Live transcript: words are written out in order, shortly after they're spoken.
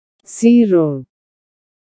0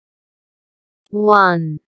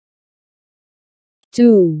 1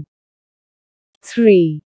 2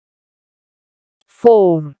 3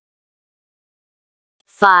 4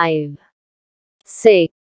 5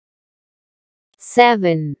 6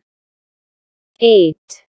 7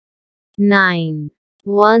 8 9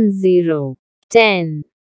 1 0 10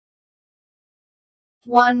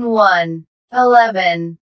 1 1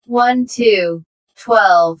 11 1 2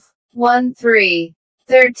 12 1 3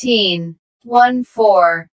 13 1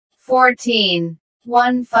 4 14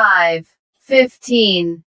 1 5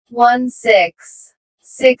 15 1 6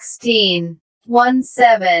 16 1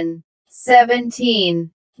 7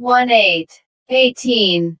 17 1 8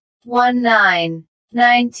 18 1 9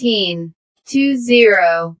 19 2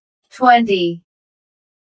 0 20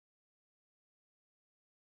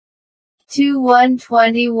 2 1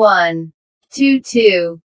 21 2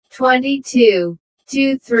 2 22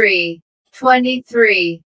 2 3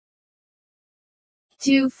 23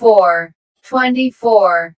 2 4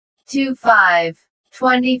 24 2 5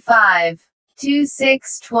 25 2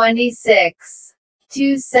 6 26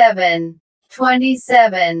 2 7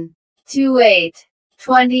 27 2 8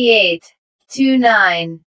 28 2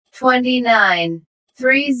 9 29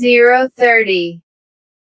 3 0 30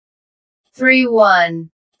 3 1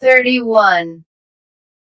 31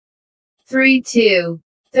 3 2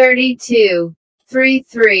 32 3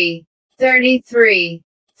 3 33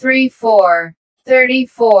 3 4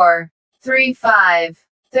 34 3 5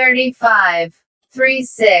 35 3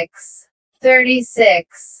 6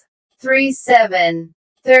 36 3 7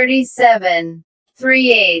 37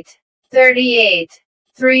 3 8 38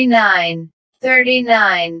 3 9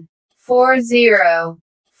 39 4 0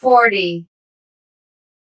 40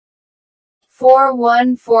 4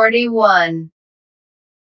 1 41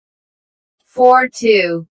 4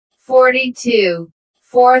 2 42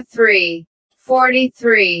 4 3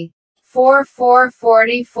 43 4 4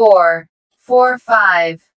 44 4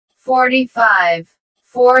 5 45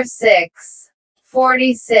 4 6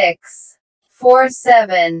 46 4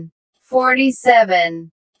 7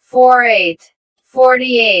 47 4 8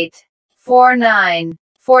 48 4 9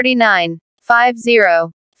 49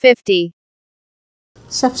 50 50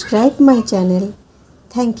 Subscribe my channel.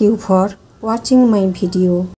 Thank you for watching my video.